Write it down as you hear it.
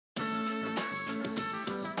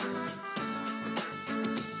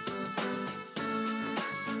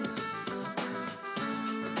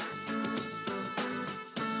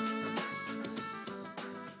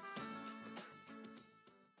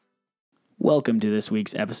Welcome to this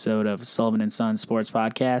week's episode of Sullivan and Son Sports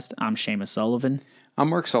Podcast. I'm Seamus Sullivan. I'm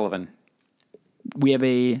Mark Sullivan. We have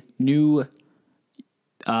a new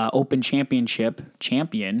Open Championship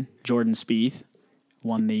champion, Jordan Spieth,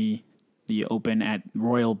 won the Open at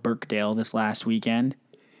Royal Birkdale this last weekend.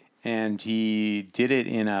 And he did it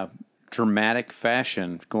in a dramatic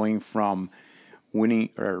fashion, going from winning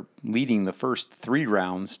or leading the first 3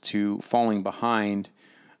 rounds to falling behind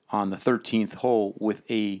on the 13th hole with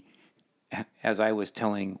as I was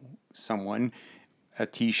telling someone, a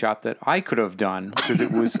tee shot that I could have done because it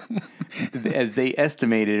was, as they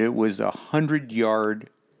estimated, it was 100-yard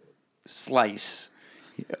slice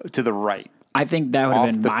to the right. I think that would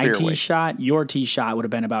have been my fairway. tee shot. Your tee shot would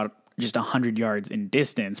have been about just 100 yards in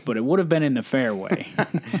distance, but it would have been in the fairway.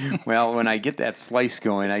 Well, when I get that slice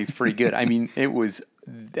going, it's pretty good. I mean, it was,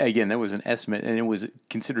 again, that was an estimate, and it was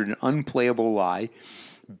considered an unplayable lie,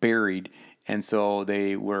 buried, and so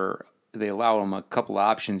they allowed him a couple of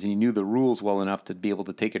options, and he knew the rules well enough to be able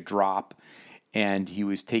to take a drop, and he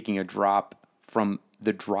was taking a drop from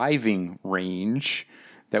the driving range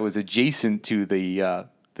that was adjacent to the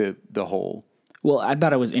hole. Well, I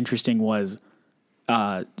thought it was interesting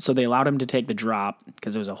so they allowed him to take the drop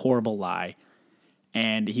because it was a horrible lie.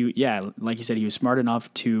 And like you said, he was smart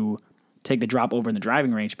enough to take the drop over in the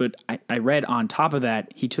driving range. But I read on top of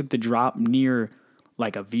that, he took the drop near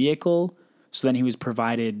like a vehicle. So then he was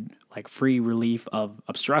provided like free relief of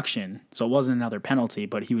obstruction. So it wasn't another penalty,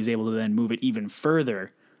 but he was able to then move it even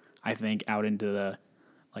further, I think, out into the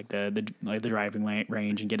driving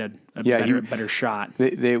range and get a better shot.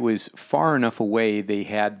 It was far enough away. They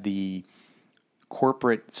had the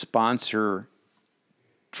corporate sponsor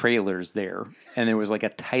trailers there, and there was like a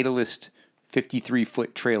Titleist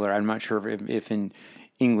 53-foot trailer. I'm not sure if in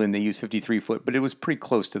England they use 53-foot, but it was pretty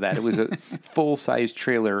close to that. It was a full-size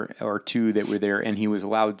trailer or two that were there, and he was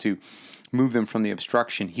allowed to move them from the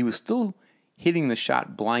obstruction. He was still hitting the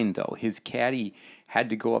shot blind, though. His caddy had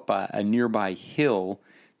to go up a nearby hill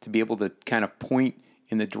to be able to kind of point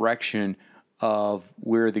in the direction of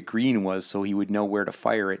where the green was so he would know where to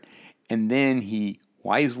fire it. And then he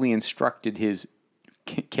wisely instructed his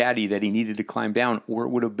caddy that he needed to climb down, or it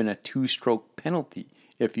would have been a 2-stroke penalty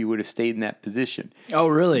if he would have stayed in that position. Oh,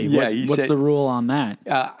 really? Yeah. What's the rule on that?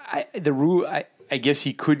 I guess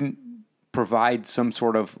he couldn't provide some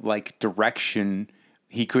sort of like direction.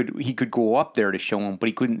 He could go up there to show him, but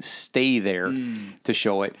he couldn't stay there to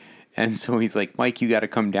show it. And so he's like, Mike, you got to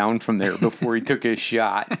come down from there before he took his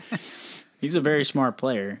shot. He's a very smart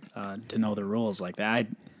player to know the rules like that.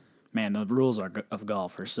 Man, the rules of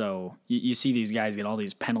golf are so... You see these guys get all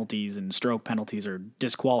these penalties, and stroke penalties are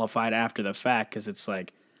disqualified after the fact because it's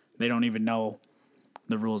like they don't even know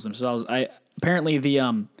the rules themselves. Apparently, the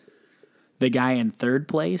guy in third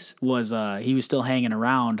place he was still hanging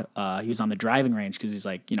around. He was on the driving range because he's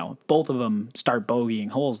like, both of them start bogeying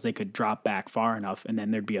holes. They could drop back far enough, and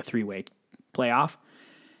then there'd be a 3-way playoff.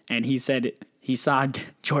 And he said he saw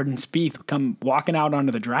Jordan Spieth come walking out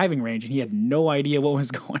onto the driving range, and he had no idea what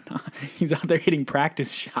was going on. He's out there hitting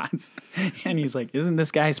practice shots, and he's like, isn't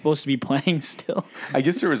this guy supposed to be playing still? I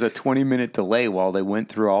guess there was a 20-minute delay while they went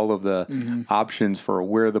through all of the options for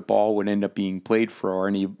where the ball would end up being played for,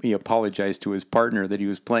 and he apologized to his partner that he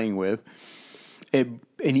was playing with. And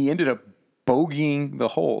he ended up bogeying the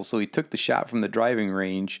hole, so he took the shot from the driving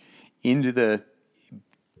range into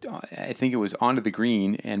I think it was onto the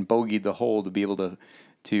green and bogeyed the hole to be able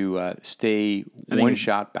to stay one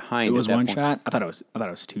shot behind. It was one shot? I thought it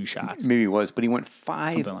was 2 shots. Maybe it was, but he went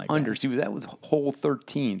 5 under. That. That was hole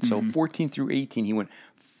 13. So 14 through 18, he went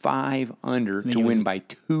 5 under to win by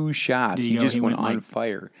 2 shots. He just went on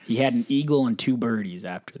fire. He had an eagle and 2 birdies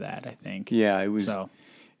after that, I think. Yeah, it was. So,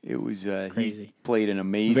 it was crazy. He played an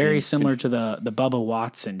amazing, very similar to the Bubba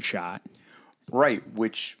Watson shot, right?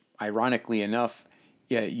 Which, ironically enough,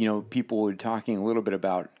 people were talking a little bit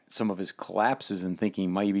about some of his collapses and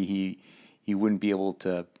thinking maybe he wouldn't be able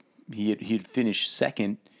to. He'd finished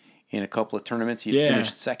second in a couple of tournaments. He had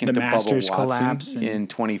finished second to Masters Bubba Watson in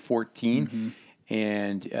 2014,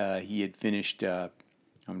 and he had finished.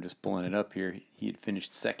 I'm just pulling it up here. He had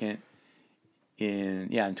finished second in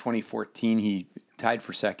 2014. He tied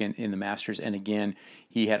for second in the Masters, and again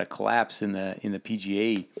he had a collapse in the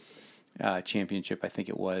PGA championship, I think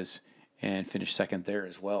it was, and finished second there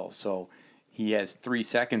as well. So he has 3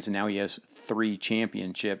 seconds, and now he has 3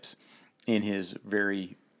 championships in his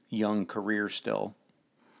very young career still.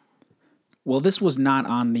 Well, this was not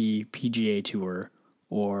on the PGA Tour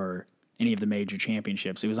or any of the major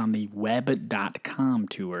championships. It was on the Web.com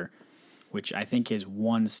Tour, which I think is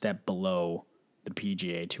one step below the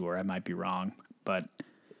PGA Tour. I might be wrong, but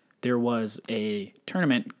there was a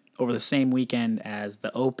tournament over the same weekend as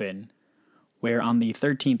the Open, where on the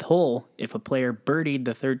 13th hole, if a player birdied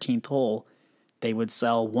the 13th hole, they would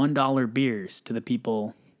sell $1 beers to the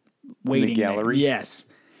people waiting in the gallery. there. Yes.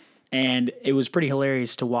 And it was pretty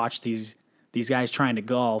hilarious to watch these guys trying to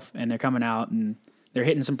golf, and they're coming out and they're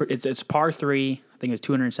hitting some. It's a par 3. I think it was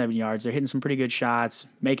 207 yards. They're hitting some pretty good shots,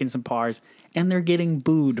 making some pars, and they're getting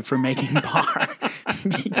booed for making par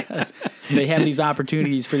because they have these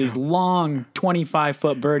opportunities for these long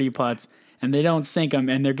 25-foot birdie putts, and they don't sink them,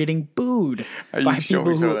 and they're getting booed by people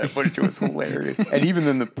who. That footage was hilarious. And even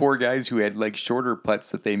then, the poor guys who had like shorter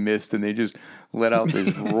putts that they missed, and they just let out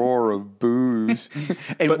this roar of boos,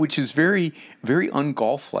 which is very, very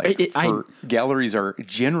ungolf-like. Galleries are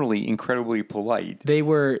generally incredibly polite. They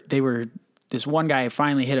were. This one guy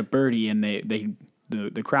finally hit a birdie, and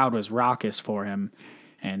the crowd was raucous for him,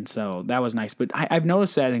 and so that was nice. But I've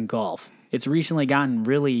noticed that in golf, it's recently gotten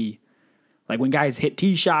really. Like when guys hit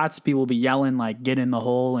tee shots, people will be yelling, like, get in the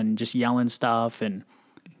hole and just yelling stuff. And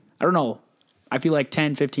I don't know. I feel like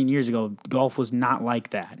 10, 15 years ago, golf was not like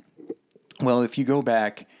that. Well, if you go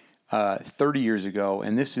back 30 years ago,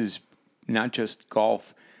 and this is not just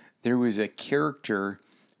golf, there was a character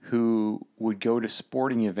who would go to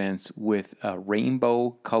sporting events with a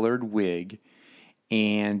rainbow-colored wig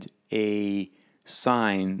and a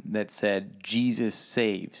sign that said, Jesus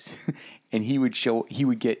saves. And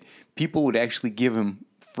people would actually give him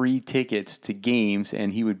free tickets to games,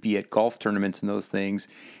 and he would be at golf tournaments and those things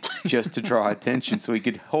just to draw attention. So he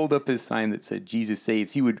could hold up his sign that said, Jesus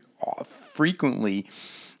saves. He would frequently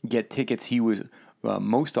get tickets. He was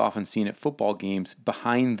most often seen at football games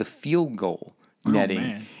behind the field goal netting.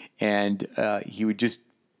 Man. And he would just,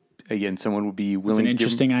 again, someone would be willing to It's an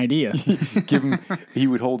interesting idea. give him, he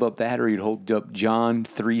would hold up that, or he'd hold up John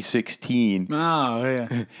 3:16. Oh,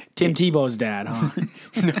 yeah. Tim Tebow's dad, huh?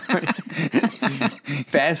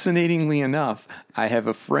 Fascinatingly enough, I have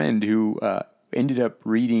a friend who ended up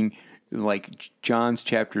reading like John's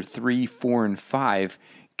chapter 3, 4, and 5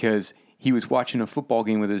 because he was watching a football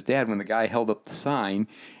game with his dad when the guy held up the sign,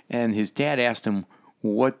 and his dad asked him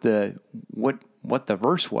what the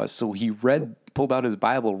verse was. So he pulled out his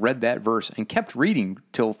Bible, read that verse, and kept reading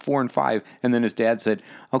till 4 and 5. And then his dad said,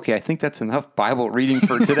 "Okay, I think that's enough Bible reading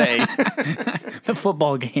for today." The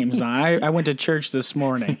football games. I went to church this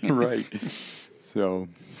morning. Right. So,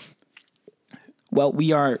 well,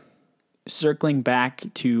 we are circling back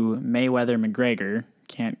to Mayweather-McGregor.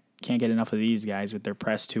 Can't get enough of these guys with their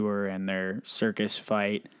press tour and their circus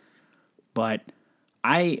fight. But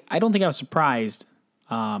I don't think I was surprised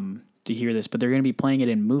to hear this, but they're going to be playing it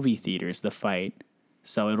in movie theaters, the fight.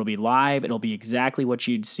 So it'll be live. It'll be exactly what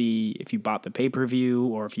you'd see if you bought the pay-per-view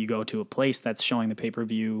or if you go to a place that's showing the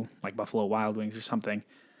pay-per-view, like Buffalo Wild Wings or something.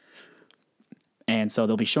 And so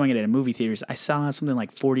they'll be showing it in movie theaters. I saw something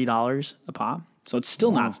like $40 a pop. So it's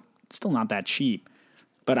still not that cheap.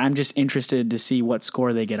 But I'm just interested to see what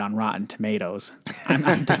score they get on Rotten Tomatoes.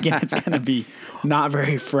 I'm thinking it's going to be not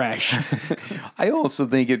very fresh. I also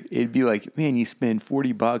think it'd be like, man, you spend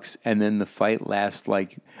 $40 and then the fight lasts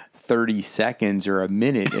like 30 seconds or a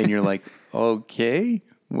minute, and you're like, okay,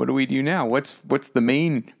 what do we do now? What's the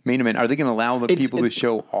main event? Are they going to allow the people to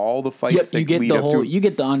show all the fights? Yep, you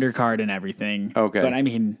get the undercard and everything. Okay, but I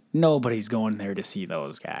mean, nobody's going there to see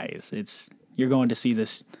those guys. You're going to see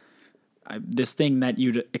this thing that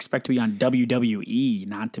you'd expect to be on WWE,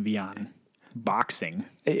 not to be on boxing.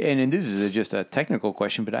 And this is just a technical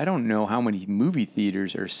question, but I don't know how many movie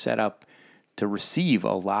theaters are set up to receive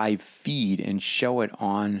a live feed and show it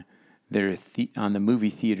on on the movie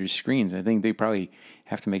theater screens. I think they probably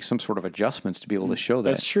have to make some sort of adjustments to be able to show that.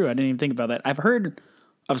 That's true. I didn't even think about that. I've heard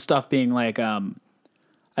of stuff being like, I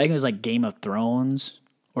think it was like Game of Thrones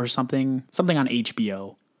or something on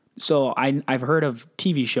HBO. So I've heard of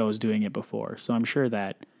TV shows doing it before. So I'm sure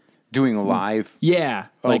that doing a live,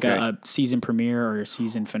 like a season premiere or a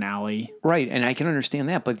season finale, right? And I can understand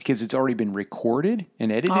that, but because it's already been recorded and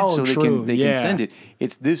edited, so true. they can send it.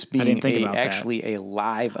 It's this being actually a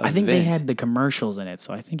live event. I think they had the commercials in it,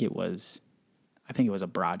 so I think it was a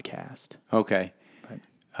broadcast. Okay.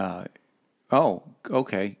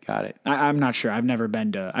 Okay, got it. I'm not sure. I've never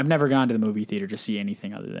gone to the movie theater to see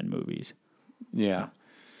anything other than movies. Yeah. So.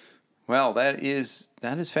 Well, that is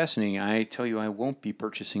fascinating. I tell you, I won't be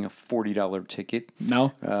purchasing a $40 ticket.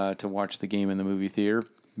 No. To watch the game in the movie theater.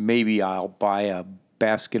 Maybe I'll buy a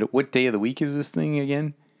basket. What day of the week is this thing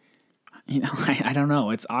again? I don't know.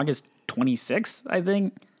 It's August 26th, I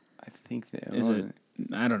think. I think that is it.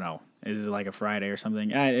 I don't know. Is it like a Friday or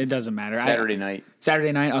something? It doesn't matter. Saturday night.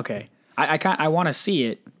 Saturday night. Okay. I want to see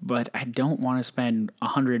it, but I don't want to spend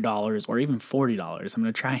 $100 or even $40. I'm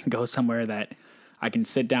going to try and go somewhere that I can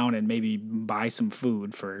sit down and maybe buy some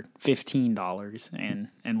food for $15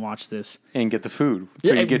 and watch this. And get the food.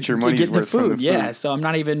 So you get your money's get worth from the food. Yeah, so I'm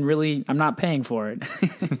not paying for it.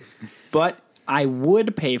 But I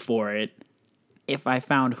would pay for it if I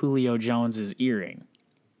found Julio Jones's earring.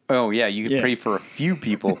 Oh, yeah, you could pay for a few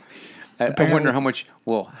people. I wonder how much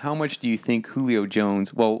do you think Julio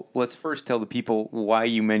Jones, let's first tell the people why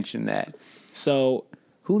you mentioned that. So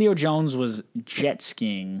Julio Jones was jet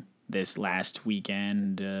skiing this last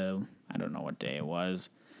weekend. I don't know what day it was.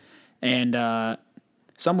 And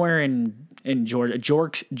somewhere in Georgia,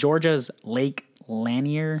 Georgia's Lake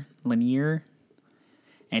Lanier.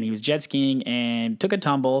 And he was jet skiing and took a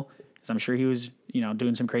tumble, because I'm sure he was,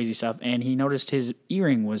 doing some crazy stuff. And he noticed his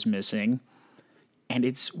earring was missing. And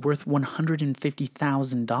it's worth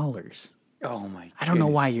 $150,000. Oh my goodness. I don't know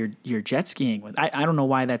why you're jet skiing with. I don't know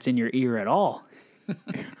why that's in your ear at all.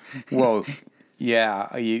 Well, yeah,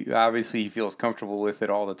 obviously he feels comfortable with it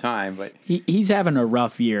all the time, but he's having a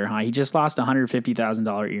rough year, huh? He just lost a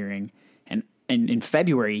 $150,000 earring, and in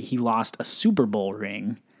February he lost a Super Bowl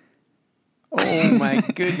ring. Oh my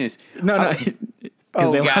goodness! No.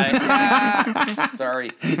 Oh, God. Yeah.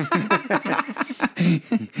 Sorry.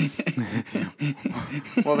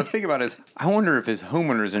 Well, the thing about it is, I wonder if his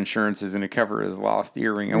homeowner's insurance is going to cover his lost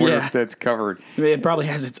earring. I wonder if that's covered. It probably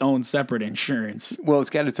has its own separate insurance. Well, it's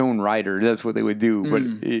got its own rider. That's what they would do. But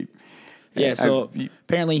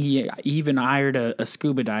apparently he even hired a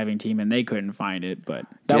scuba diving team, and they couldn't find it. But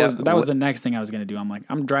that was the next thing I was going to do. I'm like,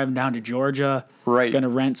 I'm driving down to Georgia. Right. Going to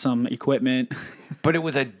rent some equipment. But it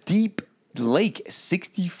was a deep lake,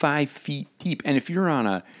 65 feet deep. And if you're on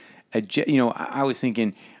a jet, I was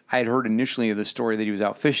thinking, I had heard initially of the story that he was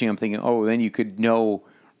out fishing. I'm thinking, then you could know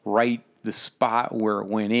right the spot where it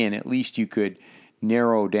went in. At least you could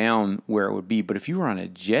narrow down where it would be. But if you were on a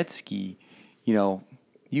jet ski, you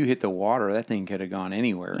hit the water, that thing could have gone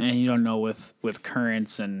anywhere. And you don't know with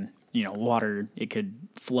currents and, water, it could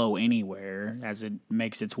flow anywhere as it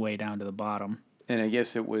makes its way down to the bottom. And I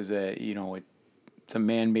guess it was it's a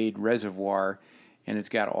man-made reservoir, and it's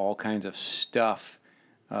got all kinds of stuff,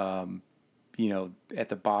 at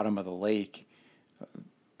the bottom of the lake.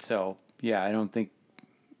 So, yeah, I don't think,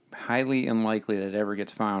 highly unlikely that it ever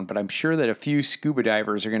gets found, but I'm sure that a few scuba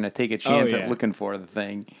divers are going to take a chance at looking for the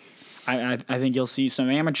thing. I think you'll see some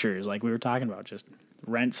amateurs, like we were talking about, just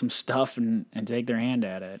rent some stuff and take their hand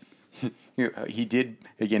at it. He did,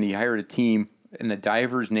 again, he hired a team, and the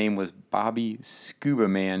diver's name was Bobby Scuba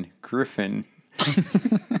Man Griffin.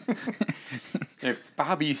 If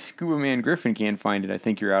Bobby Scuba Man Griffin can't find it, I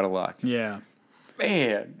think you're out of luck. Yeah.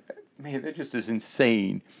 Man, that just is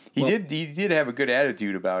insane. He did have a good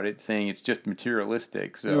attitude about it, saying it's just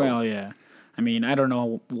materialistic. So. Well, yeah. I mean, I don't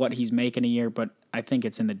know what he's making a year, but I think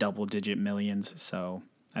it's in the double-digit millions, so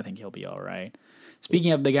I think he'll be all right.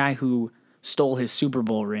 Speaking of the guy who stole his Super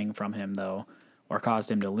Bowl ring from him, though, or caused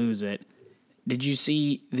him to lose it, did you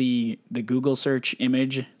see the Google search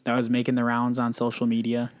image that was making the rounds on social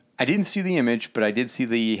media? I didn't see the image, but I did see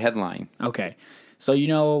the headline. Okay. So,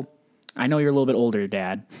 I know you're a little bit older,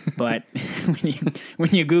 Dad, but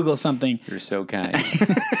when you Google something... You're so kind.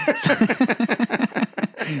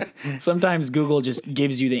 Sometimes Google just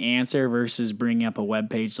gives you the answer versus bringing up a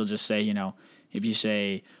web page. They'll just say, if you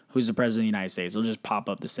say, who's the president of the United States, it'll just pop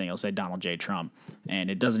up this thing. It'll say Donald J. Trump.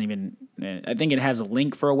 And it doesn't even... I think it has a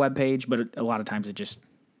link for a web page, but a lot of times it just,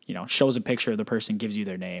 shows a picture of the person, gives you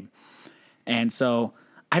their name. And so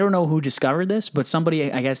I don't know who discovered this, but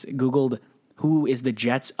somebody, I guess, Googled who is the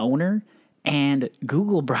Jets owner, and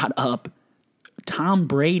Google brought up Tom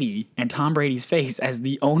Brady and Tom Brady's face as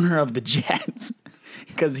the owner of the Jets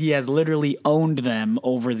because he has literally owned them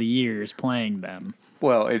over the years playing them.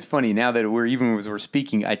 Well, it's funny now that we're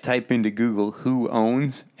speaking, I type into Google who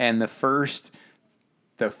owns, and the first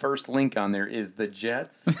link on there is the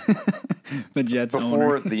Jets. The Jets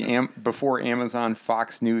before owner. Before Amazon,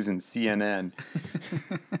 Fox News, and CNN.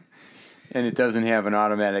 And it doesn't have an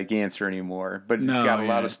automatic answer anymore, but it's got a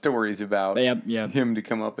lot of stories about him to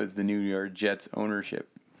come up as the New York Jets ownership.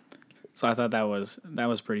 So I thought that was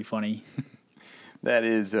pretty funny. That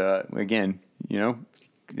is, again,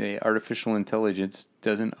 the artificial intelligence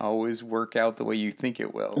doesn't always work out the way you think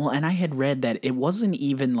it will. Well, and I had read that it wasn't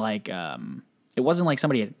even like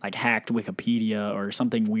somebody had like hacked Wikipedia or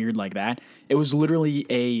something weird like that. It was literally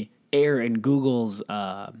a error in Google's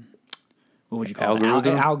what would you call it?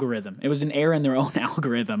 Algorithm. It was an error in their own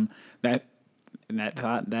algorithm that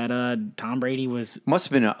thought that Tom Brady was... Must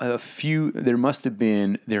have been a few... There must have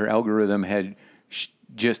been... Their algorithm had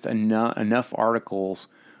just enough articles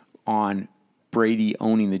on Brady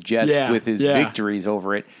owning the Jets Yeah, with his yeah. victories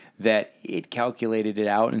over it, that it calculated it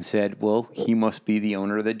out and said, well, he must be the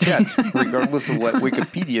owner of the Jets, regardless of what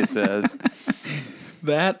Wikipedia says.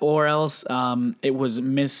 That or else it was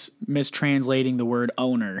mistranslating the word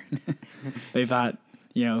owner. They thought,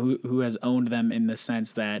 who has owned them in the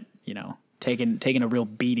sense that, taken a real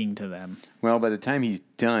beating to them. Well, by the time he's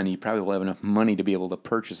done, he probably will have enough money to be able to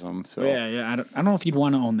purchase them. So Yeah. I don't know if you'd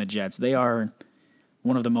want to own the Jets. They are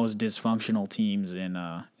one of the most dysfunctional teams in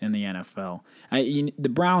the NFL. The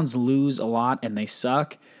Browns lose a lot and they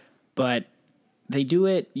suck, but they do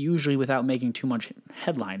it usually without making too much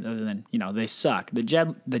headline other than, they suck. The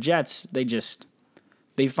Jets,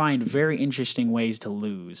 they find very interesting ways to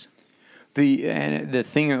lose. The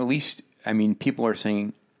thing, at least, people are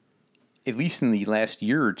saying, at least in the last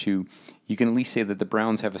year or two, you can at least say that the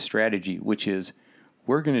Browns have a strategy, which is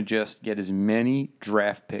we're going to just get as many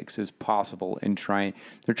draft picks as possible and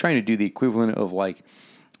they're trying to do the equivalent of like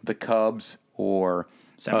the Cubs or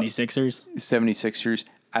 76ers. 76ers.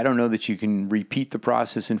 I don't know that you can repeat the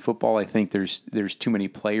process in football. I think there's too many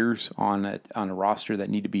players on a roster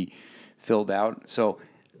that need to be filled out. So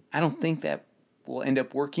I don't think that will end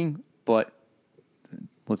up working, but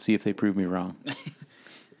let's see if they prove me wrong.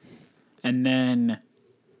 And then,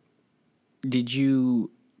 did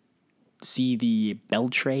you see the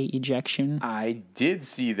Beltray ejection? I did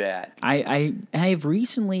see that. I have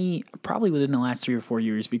recently, probably within the last 3 or 4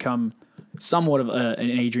 years, become somewhat of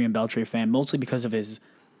an Adrian Beltray fan, mostly because of his,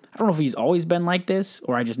 I don't know if he's always been like this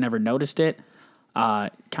or I just never noticed it,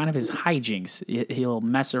 kind of his hijinks. He'll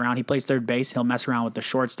mess around. He plays third base. He'll mess around with the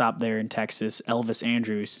shortstop there in Texas, Elvis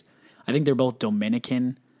Andrews. I think they're both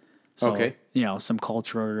Dominican. So, Okay. Some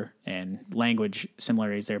culture and language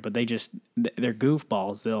similarities there, but they're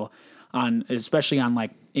goofballs. Especially on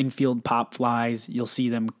like infield pop flies, you'll see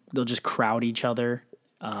them, they'll just crowd each other.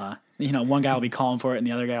 One guy will be calling for it and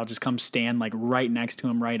the other guy will just come stand like right next to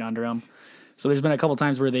him, right under him. So there's been a couple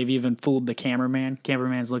times where they've even fooled the cameraman.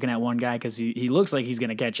 Cameraman's looking at one guy because he looks like he's going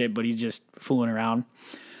to catch it, but he's just fooling around.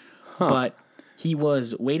 Huh. But he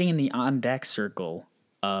was waiting in the on-deck circle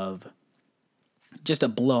of just a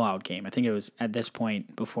blowout game. I think it was at this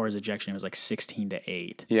point before his ejection, it was like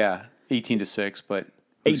 16-8. Yeah, 18-6, but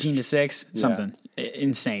 18-6, something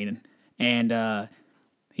insane. And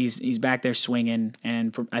he's back there swinging,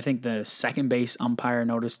 and I think the second base umpire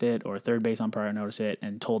noticed it, or third base umpire noticed it,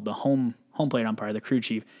 and told the home plate umpire, the crew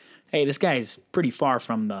chief, hey, this guy's pretty far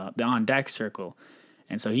from the on deck circle.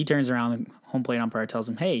 And so he turns around, the home plate umpire tells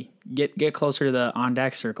him, hey, get closer to the on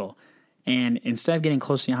deck circle. And instead of getting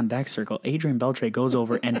close to the on-deck circle, Adrian Beltray goes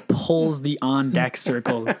over and pulls the on-deck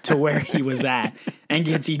circle to where he was at and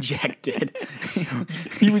gets ejected.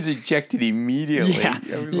 He was ejected immediately. Yeah.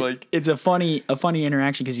 I was like, it's a funny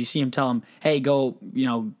interaction because you see him tell him, hey, go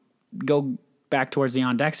back towards the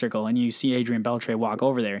on-deck circle, and you see Adrian Beltray walk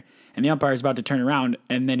over there. And the umpire is about to turn around,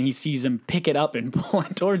 and then he sees him pick it up and pull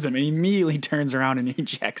it towards him, and he immediately turns around and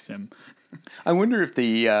ejects him. I wonder if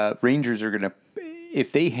the Rangers are going to,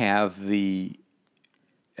 if they have the,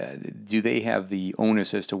 do they have the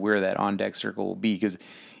onus as to where that on-deck circle will be? Because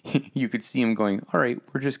you could see him going, all right,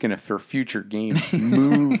 we're just going to, for future games,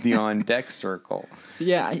 move the on-deck circle.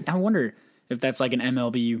 Yeah, I wonder if that's like an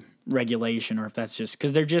MLB regulation or if that's just,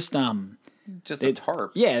 because they're just a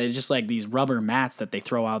tarp. Yeah, they're just like these rubber mats that they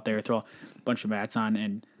throw out there, throw a bunch of mats on,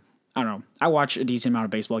 and I don't know. I watch a decent amount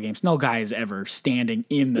of baseball games. No guy is ever standing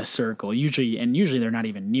in the circle. Usually they're not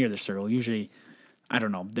even near the circle. Usually, I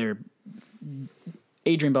don't know.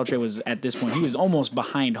 Adrian Beltray was at this point. He was almost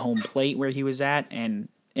behind home plate where he was at, and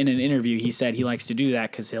in an interview he said he likes to do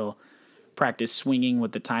that because he'll practice swinging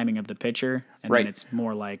with the timing of the pitcher, and then it's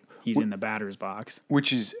more like he's in the batter's box,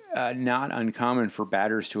 which is not uncommon for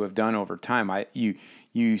batters to have done over time. You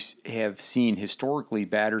have seen historically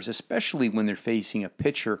batters, especially when they're facing a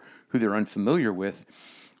pitcher who they're unfamiliar with,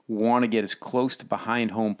 want to get as close to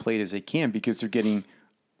behind home plate as they can because they're getting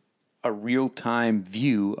a real-time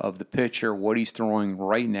view of the pitcher, what he's throwing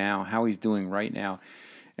right now, how he's doing right now.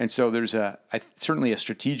 And so there's certainly a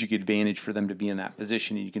strategic advantage for them to be in that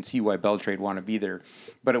position, and you can see why Beltray would want to be there.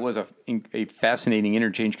 But it was a fascinating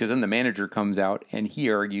interchange because then the manager comes out and he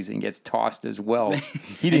argues and gets tossed as well.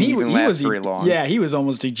 He didn't even last very long. Yeah, he was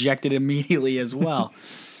almost ejected immediately as well.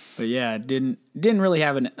 But yeah, it didn't really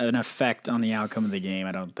have an effect on the outcome of the game,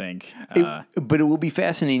 I don't think. But it will be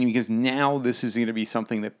fascinating because now this is going to be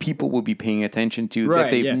something that people will be paying attention to that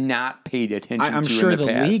they've not paid attention to I'm sure in the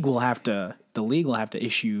past. The league will have to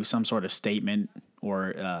issue some sort of statement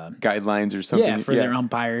or guidelines or something. For their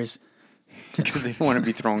umpires. Because they don't want to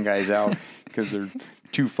be throwing guys out because they're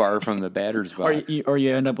too far from the batter's box. Or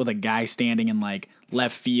you end up with a guy standing in like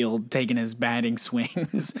left field taking his batting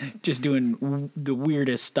swings, just doing the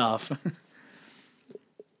weirdest stuff.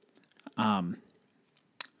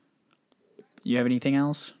 You have anything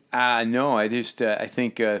else? No, I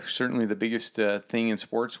think certainly the biggest thing in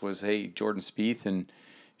sports was, hey, Jordan Spieth, and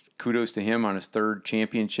kudos to him on his third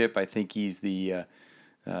championship. I think he's the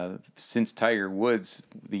since Tiger Woods,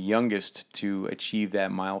 the youngest to achieve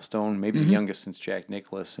that milestone, maybe the youngest since Jack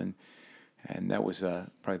Nicklaus, and that was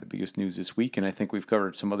probably the biggest news this week. And I think we've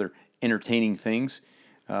covered some other entertaining things.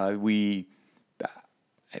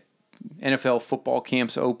 NFL football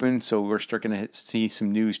camps open, so we're starting to see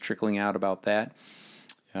some news trickling out about that,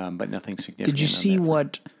 but nothing significant. Did you see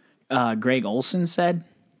what Greg Olson said?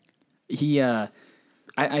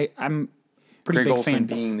 I'm pretty Greg big Olson fan.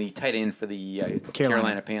 being the tight end for the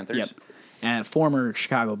Carolina Panthers. Yep. Former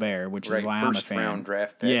Chicago Bear, which is why I'm a fan. First round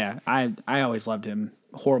draft pick. Yeah, I always loved him.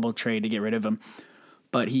 Horrible trade to get rid of him.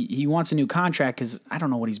 But he wants a new contract because I don't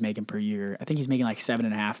know what he's making per year. I think he's making like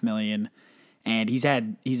 $7.5 million. And he's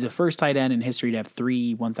the first tight end in history to have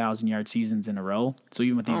 3 1,000-yard seasons in a row. So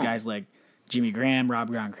even with these guys like Jimmy Graham,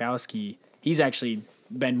 Rob Gronkowski, he's actually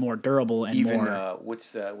been more durable and even, more.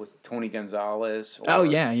 With Tony Gonzalez? Or,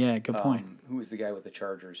 good point. Who was the guy with the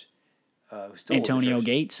Chargers? Antonio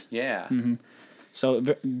Gates. Yeah. Mm-hmm. So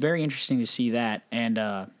very interesting to see that,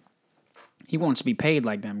 and he wants to be paid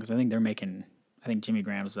like them because I think they're making. I think Jimmy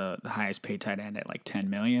Graham's the highest paid tight end at like $10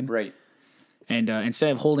 million. Right. And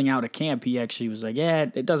instead of holding out at camp, he actually was like, yeah,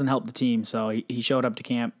 it doesn't help the team. So he showed up to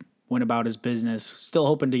camp, went about his business, still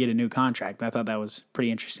hoping to get a new contract. But I thought that was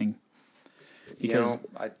pretty interesting. Because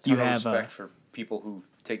I have respect for people who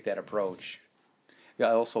take that approach. Yeah,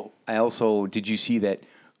 I also did you see that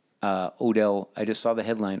Odell, I just saw the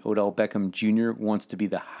headline, Odell Beckham Jr. wants to be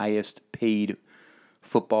the highest paid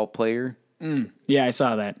football player. Yeah, I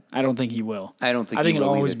saw that. I don't think he will. I think it'll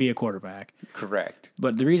always be a quarterback. Correct.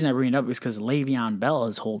 But the reason I bring it up is because Le'Veon Bell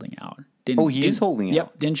is holding out. He is holding out?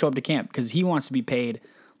 Yep, didn't show up to camp because he wants to be paid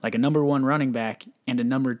like a number 1 running back and a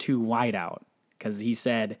number 2 wideout. Because he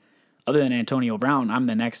said, other than Antonio Brown, I'm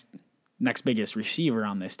the next biggest receiver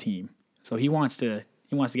on this team. So he wants to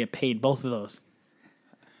get paid both of those.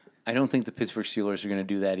 I don't think the Pittsburgh Steelers are going to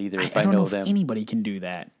do that either. I don't know if anybody can do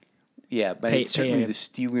that. Yeah, but certainly the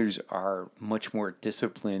Steelers are much more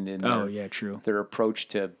disciplined in their approach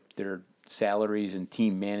to their salaries and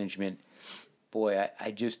team management. Boy,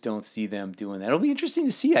 I just don't see them doing that. It'll be interesting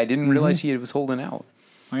to see. I didn't realize he was holding out.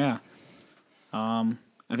 Oh, yeah. I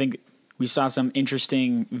think we saw some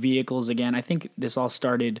interesting vehicles again. I think this all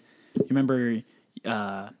started, you remember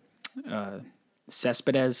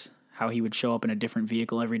Cespedes, how he would show up in a different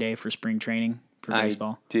vehicle every day for spring training? For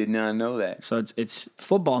baseball. I did not know that. So it's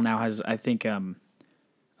football now has, I think,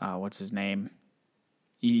 what's his name?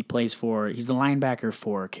 He's the linebacker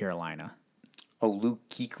for Carolina. Oh, Luke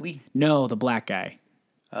Kuechly? No, the black guy.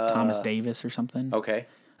 Thomas Davis or something. Okay.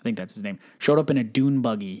 I think that's his name. Showed up in a dune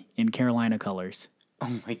buggy in Carolina colors.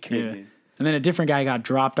 Oh, my goodness. Yeah. And then a different guy got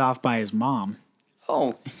dropped off by his mom.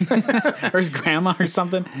 Oh. Or his grandma or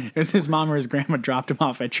something. It was his mom or his grandma dropped him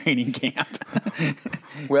off at training camp.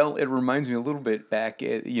 Well, it reminds me a little bit back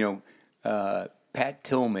at, Pat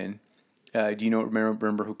Tillman. Do you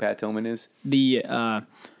remember who Pat Tillman is? He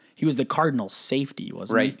was the Cardinals safety,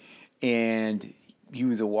 wasn't he? Right. And he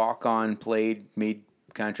was a walk-on, made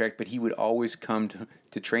contract, but he would always come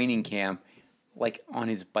to training camp like on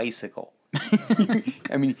his bicycle.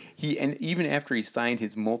 I mean, even after he signed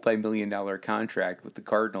his multi-million-dollar contract with the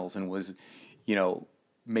Cardinals and was,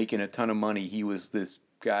 making a ton of money, he was this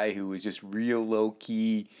guy who was just real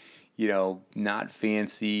low-key, not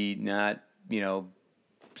fancy, not,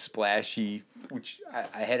 splashy, which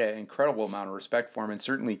I had an incredible amount of respect for him. And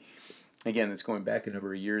certainly, again, it's going back a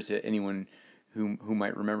number of years. Anyone who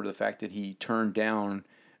might remember the fact that he turned down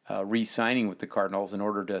re-signing with the Cardinals in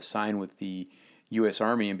order to sign with the U.S.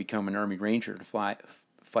 Army and become an Army Ranger to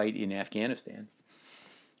fight in Afghanistan.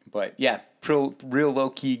 But yeah, real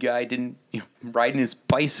low-key guy, didn't riding his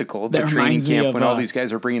bicycle to training camp when all these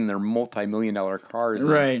guys are bringing their multi-million-dollar cars.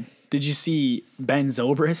 Right. In. Did you see Ben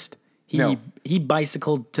Zobrist? He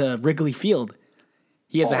bicyced to Wrigley Field.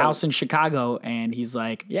 He has a house in Chicago, and he's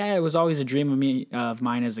like, yeah, it was always a dream of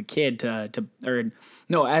mine as a kid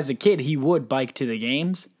as a kid, he would bike to the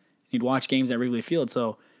games. He'd watch games at Wrigley Field.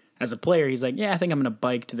 So as a player, he's like, yeah, I think I'm going to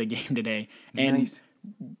bike to the game today. And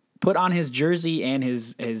put on his jersey and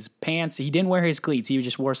his pants. He didn't wear his cleats. He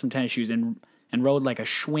just wore some tennis shoes and rode like a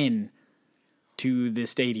Schwinn to the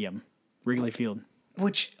stadium, Wrigley Field.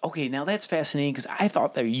 Which, okay, now that's fascinating because I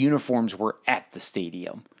thought their uniforms were at the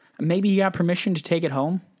stadium. Maybe he got permission to take it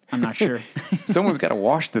home. I'm not sure. Someone's got to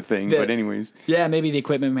wash the thing. But anyways. Yeah, maybe the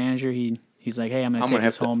equipment manager, he's like, hey, I'm going to take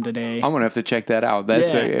this home today. I'm going to have to check that out.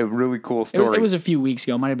 That's a really cool story. It was a few weeks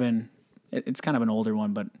ago. It might have been, it's kind of an older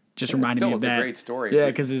one, but just reminded me of that. It's a great story. Yeah,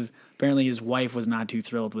 because apparently his wife was not too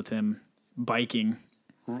thrilled with him biking.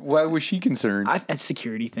 Why was she concerned? A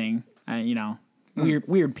security thing.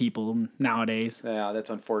 Weird people nowadays. Yeah, that's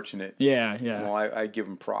unfortunate. Yeah. Well, I give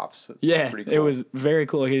him props. That's pretty cool. It was very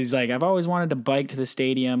cool. He's like, I've always wanted to bike to the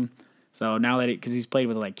stadium. So now that because he's played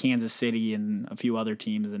with like Kansas City and a few other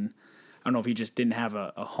teams, and I don't know if he just didn't have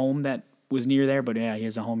a home that was near there, but yeah, he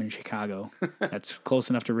has a home in Chicago that's close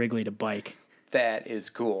enough to Wrigley to bike. That is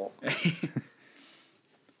cool.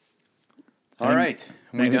 All right.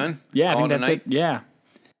 We done? Yeah, I think that's it. Yeah.